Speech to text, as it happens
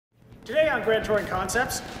Today on Grand Touring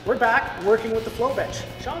Concepts, we're back working with the Flowbench.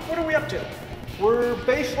 Sean, what are we up to? We're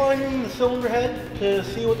baselining the cylinder head to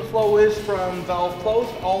see what the flow is from valve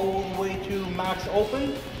closed all the way to max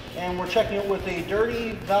open, and we're checking it with a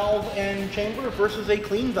dirty valve and chamber versus a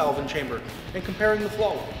clean valve and chamber and comparing the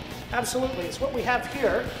flow. Absolutely. It's what we have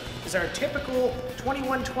here is our typical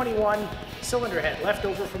 2121 cylinder head left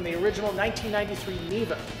over from the original 1993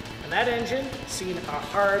 Neva. And that engine seen a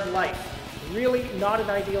hard life. Really not an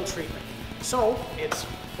ideal treatment. So it's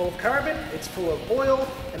full of carbon, it's full of oil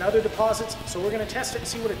and other deposits. So we're going to test it and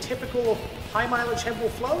see what a typical high mileage head will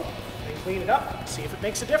flow, and clean it up, see if it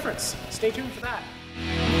makes a difference. Stay tuned for that.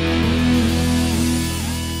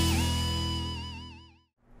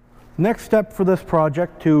 Next step for this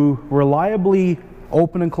project to reliably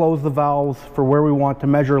open and close the valves for where we want to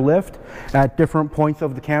measure lift at different points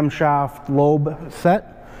of the camshaft lobe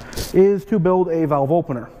set is to build a valve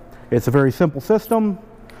opener. It's a very simple system.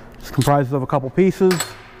 It's comprised of a couple pieces.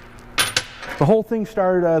 The whole thing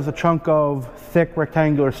started as a chunk of thick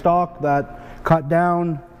rectangular stock that cut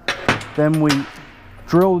down. Then we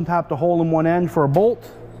drilled and tapped a hole in one end for a bolt.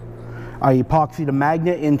 I epoxied a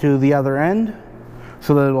magnet into the other end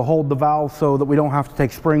so that it'll hold the valve so that we don't have to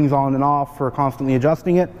take springs on and off for constantly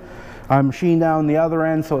adjusting it. I machined down the other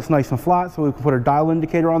end so it's nice and flat so we can put a dial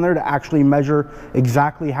indicator on there to actually measure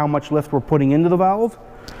exactly how much lift we're putting into the valve.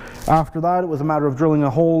 After that, it was a matter of drilling a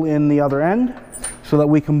hole in the other end so that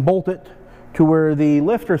we can bolt it to where the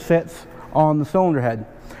lifter sits on the cylinder head.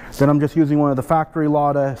 Then I'm just using one of the factory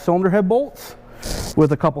Lada cylinder head bolts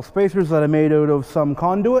with a couple spacers that I made out of some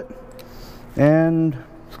conduit. And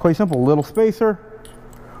it's quite simple, little spacer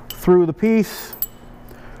through the piece,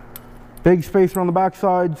 big spacer on the back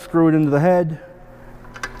side, screw it into the head.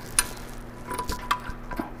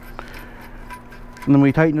 And then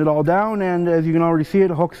we tighten it all down, and as you can already see,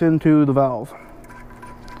 it hooks into the valve.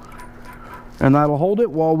 And that'll hold it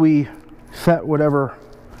while we set whatever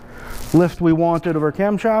lift we wanted of our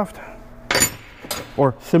camshaft,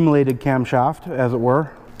 or simulated camshaft, as it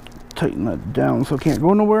were. Tighten that down so it can't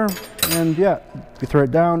go nowhere. And yeah, you thread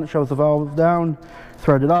it down, it shows the valve down,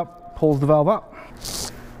 thread it up, pulls the valve up.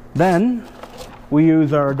 Then we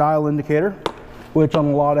use our dial indicator, which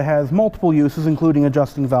on the Lada has multiple uses, including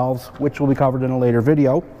adjusting valves, which will be covered in a later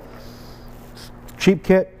video. Cheap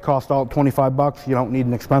kit, cost all 25 bucks. You don't need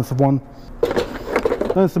an expensive one.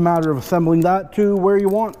 Then it's a matter of assembling that to where you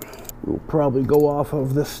want. We'll probably go off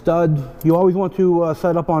of this stud. You always want to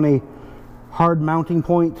set up on a hard mounting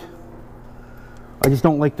point. I just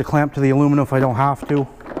don't like to clamp to the aluminum if I don't have to.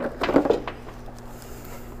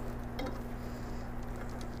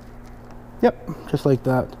 Yep, just like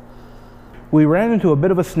that. We ran into a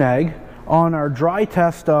bit of a snag. On our dry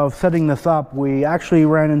test of setting this up, we actually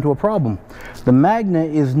ran into a problem. The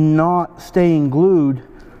magnet is not staying glued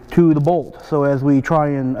to the bolt. So as we try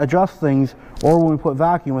and adjust things, or when we put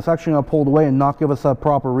vacuum, it's actually going to pull it away and not give us a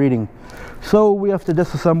proper reading. So we have to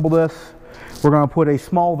disassemble this. We're going to put a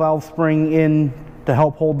small valve spring in to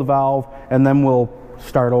help hold the valve, and then we'll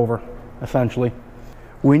start over, essentially.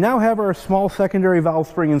 We now have our small secondary valve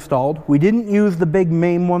spring installed. We didn't use the big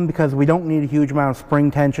main one because we don't need a huge amount of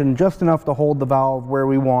spring tension, just enough to hold the valve where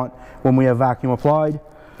we want when we have vacuum applied.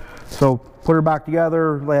 So put her back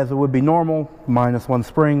together as it would be normal, minus one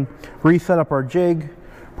spring. Reset up our jig,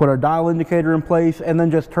 put our dial indicator in place, and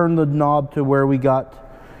then just turn the knob to where we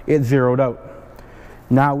got it zeroed out.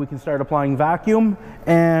 Now we can start applying vacuum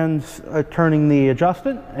and turning the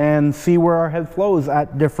adjustment and see where our head flows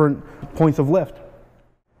at different points of lift.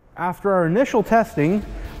 After our initial testing,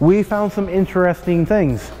 we found some interesting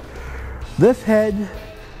things. This head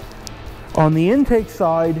on the intake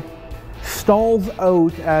side stalls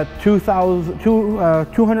out at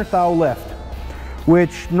 200 thou lift,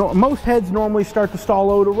 which most heads normally start to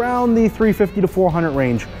stall out around the 350 to 400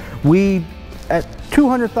 range. At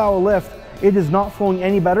 200 thou lift, it is not flowing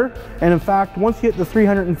any better, and in fact, once you hit the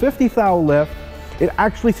 350 thou lift, it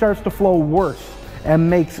actually starts to flow worse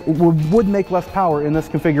and would make less power in this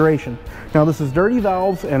configuration. Now this is dirty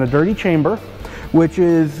valves and a dirty chamber, which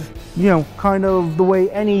is, you know, kind of the way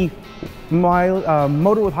any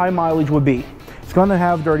motor with high mileage would be. It's going to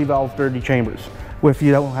have dirty valves, dirty chambers, if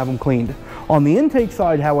you don't have them cleaned. On the intake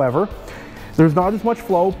side, however, there's not as much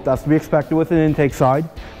flow. That's to be expected with an intake side,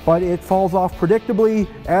 but it falls off predictably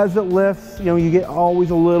as it lifts. You know, you get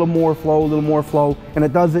always a little more flow, and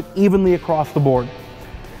it does it evenly across the board.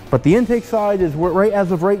 But the intake side is where,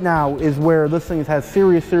 as of right now, is where this thing has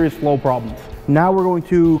serious flow problems. Now we're going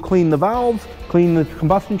to clean the valves, clean the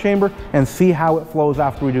combustion chamber, and see how it flows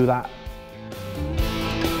after we do that.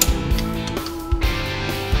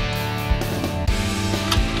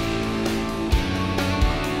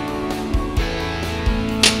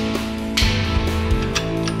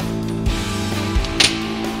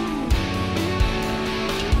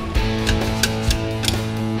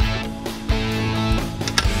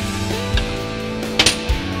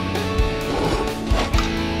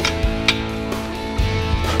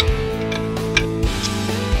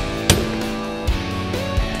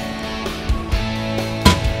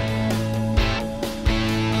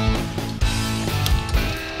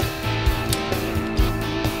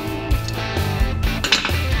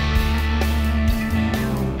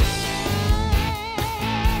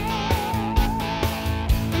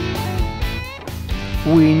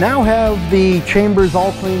 we now have the chambers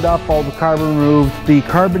all cleaned up, all the carbon removed. The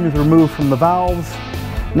carbon is removed from the valves.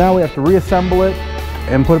 Now we have to reassemble it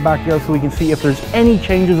and put it back together so we can see if there's any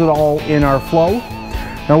changes at all in our flow.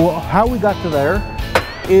 Now how we got to there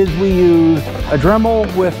is we used a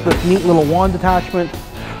Dremel with this neat little wand attachment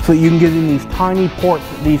so that you can get in these tiny ports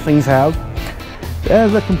that these things have.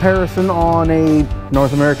 As a comparison, on a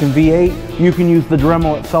North American V8, you can use the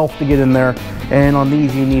Dremel itself to get in there, and on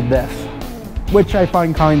these you need this, which I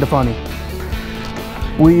find kind of funny.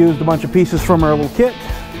 We used a bunch of pieces from our little kit,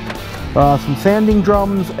 some sanding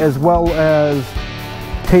drums, as well as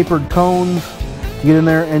tapered cones to get in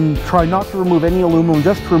there, and try not to remove any aluminum,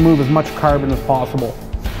 just to remove as much carbon as possible.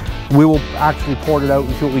 We will actually port it out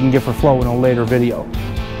and see what we can get for flow in a later video.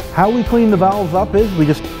 How we clean the valves up is we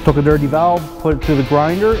just took a dirty valve, put it to the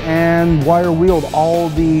grinder, and wire wheeled all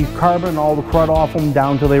the carbon, all the crud off them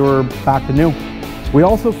down till they were back to new. We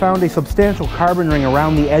also found a substantial carbon ring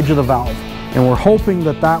around the edge of the valve, and we're hoping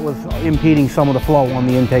that that was impeding some of the flow on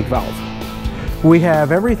the intake valve. We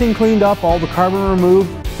have everything cleaned up, all the carbon removed,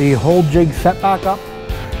 the whole jig set back up.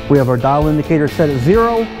 We have our dial indicator set at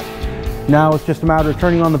 0. Now it's just a matter of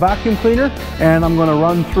turning on the vacuum cleaner, and I'm going to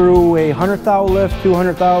run through a 100 thou lift,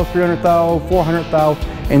 200 thou, 300 thou, 400 thou,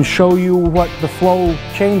 and show you what the flow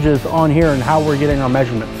changes on here and how we're getting our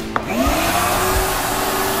measurements.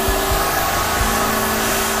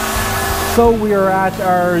 So we are at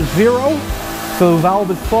our 0, so the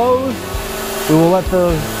valve is closed. We will let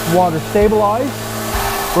the water stabilize.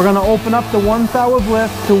 We're going to open up the 1 thou of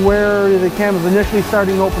lift to where the cam is initially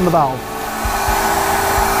starting to open the valve.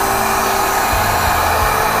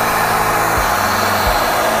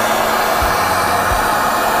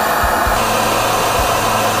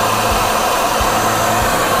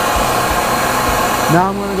 Now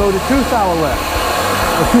I'm going to go to 2 thou lift,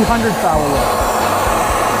 or 200 thou lift.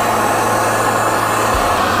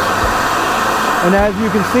 And as you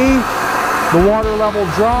can see, the water level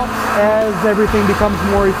drops as everything becomes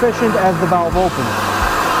more efficient as the valve opens.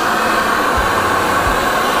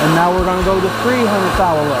 And now we're going to go to 300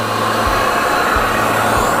 thou lift.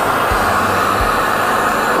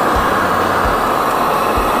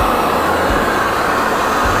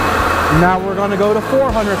 Now we're going to go to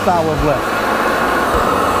 400 thou of lift.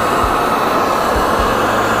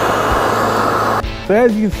 So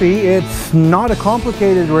as you can see, it's not a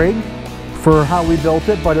complicated rig for how we built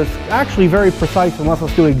it, but it's actually very precise and lets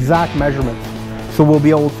us do exact measurements. So we'll be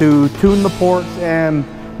able to tune the ports and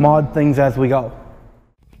mod things as we go.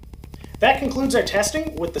 That concludes our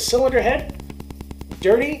testing with the cylinder head,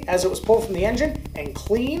 dirty as it was pulled from the engine, and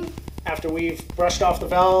clean after we've brushed off the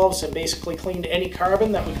valves and basically cleaned any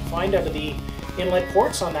carbon that we could find out of the inlet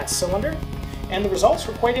ports on that cylinder. And the results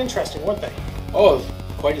were quite interesting, weren't they? Oh, it was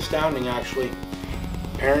quite astounding actually.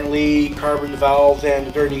 Apparently carbon valves and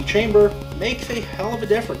a dirty chamber makes a hell of a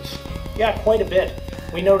difference. Yeah, quite a bit.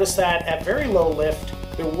 We noticed that at very low lift,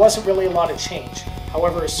 there wasn't really a lot of change.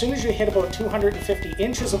 However, as soon as you hit about 250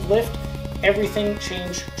 inches of lift, everything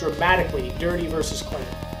changed dramatically, dirty versus clean.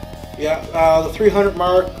 Yeah, the 300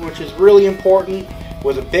 mark, which is really important,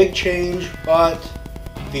 was a big change, but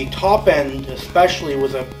the top end especially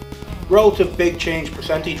was a relative big change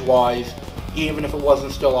percentage-wise, even if it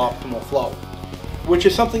wasn't still optimal flow. Which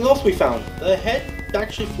is something else we found. The head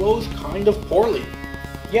actually flows kind of poorly.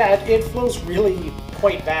 Yeah, it flows really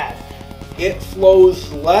quite bad. It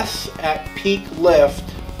flows less at peak lift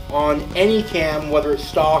on any cam, whether it's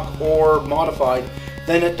stock or modified,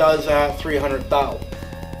 than it does at 300 thou,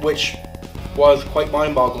 which was quite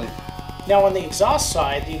mind-boggling. Now on the exhaust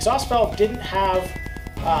side, the exhaust valve didn't have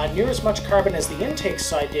near as much carbon as the intake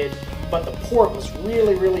side did, but the port was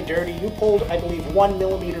really, really dirty. You pulled, I believe, 1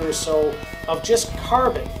 millimeter or so of just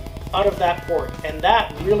carbon out of that port, and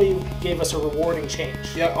that really gave us a rewarding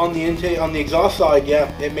change. Yeah, on the intake, on the exhaust side,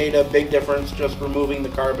 yeah, it made a big difference just removing the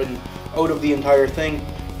carbon out of the entire thing,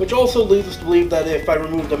 which also leads us to believe that if I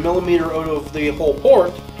removed a millimeter out of the whole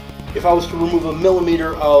port, if I was to remove a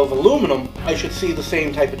millimeter of aluminum, I should see the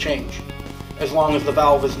same type of change, as long as the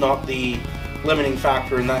valve is not the limiting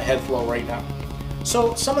factor in that head flow right now.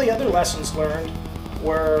 So some of the other lessons learned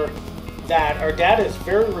were that our data is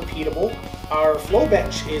very repeatable. Our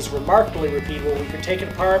Flowbench is remarkably repeatable. We could take it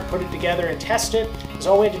apart, put it together, and test it. Because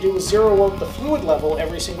all we had to do was zero out the fluid level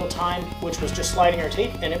every single time, which was just sliding our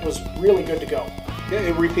tape, and it was really good to go. Yeah,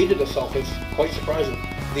 it repeated itself. It's quite surprising.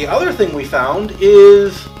 The other thing we found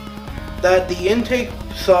is that the intake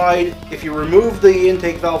side, if you remove the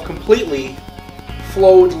intake valve completely,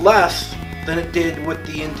 flowed less than it did with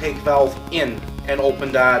the intake valve in and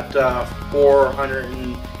opened at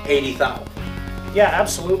 480 thou. Yeah,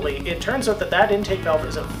 absolutely. It turns out that that intake valve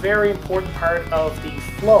is a very important part of the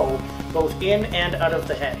flow, both in and out of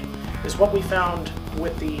the head. Is what we found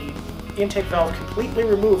with the intake valve completely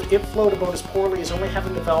removed. It flowed about as poorly as only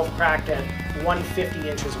having the valve cracked at 150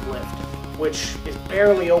 inches of lift, which is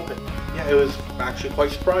barely open. Yeah, it was actually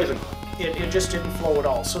quite surprising. It just didn't flow at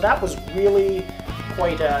all. So that was really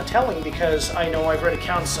quite telling, because I know I've read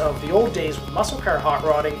accounts of the old days with muscle car hot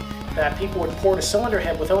rodding that people would port a cylinder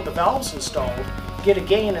head without the valves installed, get a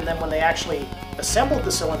gain, and then when they actually assembled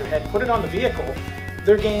the cylinder head, put it on the vehicle,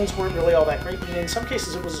 their gains weren't really all that great, and in some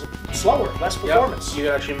cases it was slower, less performance. Yep, you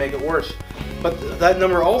could actually make it worse. But that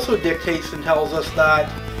number also dictates and tells us that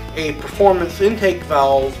a performance intake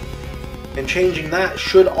valve and changing that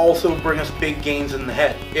should also bring us big gains in the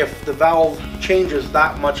head. If the valve changes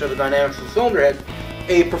that much of the dynamics of the cylinder head,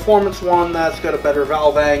 a performance one that's got a better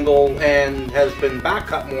valve angle and has been back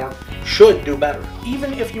cut more should do better.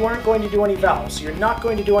 Even if you aren't going to do any valves, you're not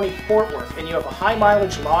going to do any port work, and you have a high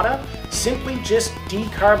mileage Lada, simply just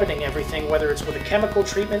decarboning everything, whether it's with a chemical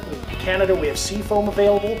treatment, in Canada we have seafoam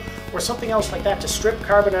available, or something else like that to strip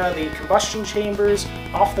carbon out of the combustion chambers,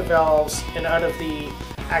 off the valves, and out of the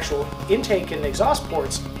actual intake and exhaust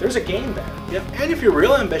ports, there's a gain there. Yeah, and if you're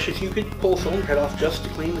real ambitious, you could pull a cylinder head off just to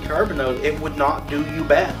clean the carbon out. It would not do you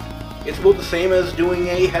bad. It's about the same as doing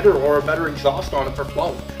a header or a better exhaust on it for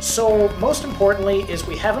flow. So most importantly is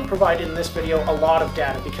we haven't provided in this video a lot of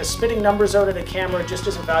data, because spitting numbers out at a camera just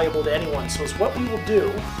isn't valuable to anyone. So what we will do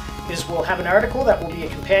is we'll have an article that will be a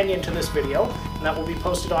companion to this video, and that will be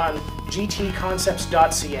posted on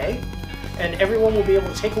gtconcepts.ca. And everyone will be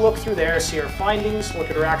able to take a look through there, see our findings, look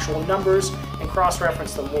at our actual numbers, and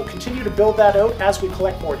cross-reference them. We'll continue to build that out as we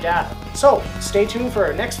collect more data. So stay tuned for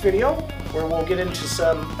our next video, where we'll get into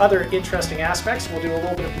some other interesting aspects. We'll do a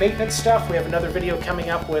little bit of maintenance stuff. We have another video coming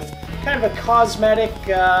up with kind of a cosmetic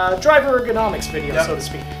driver ergonomics video, so to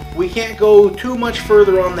speak. We can't go too much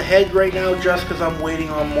further on the head right now just because I'm waiting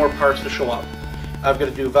on more parts to show up. I've got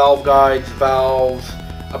to do valve guides, valves,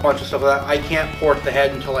 a bunch of stuff like that. I can't port the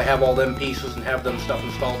head until I have all them pieces and have them stuff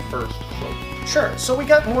installed first. Sure, so we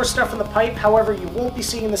got more stuff in the pipe. However, you won't be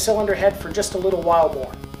seeing the cylinder head for just a little while more.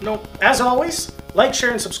 Nope. As always, like,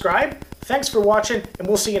 share, and subscribe. Thanks for watching, and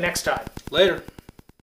we'll see you next time. Later.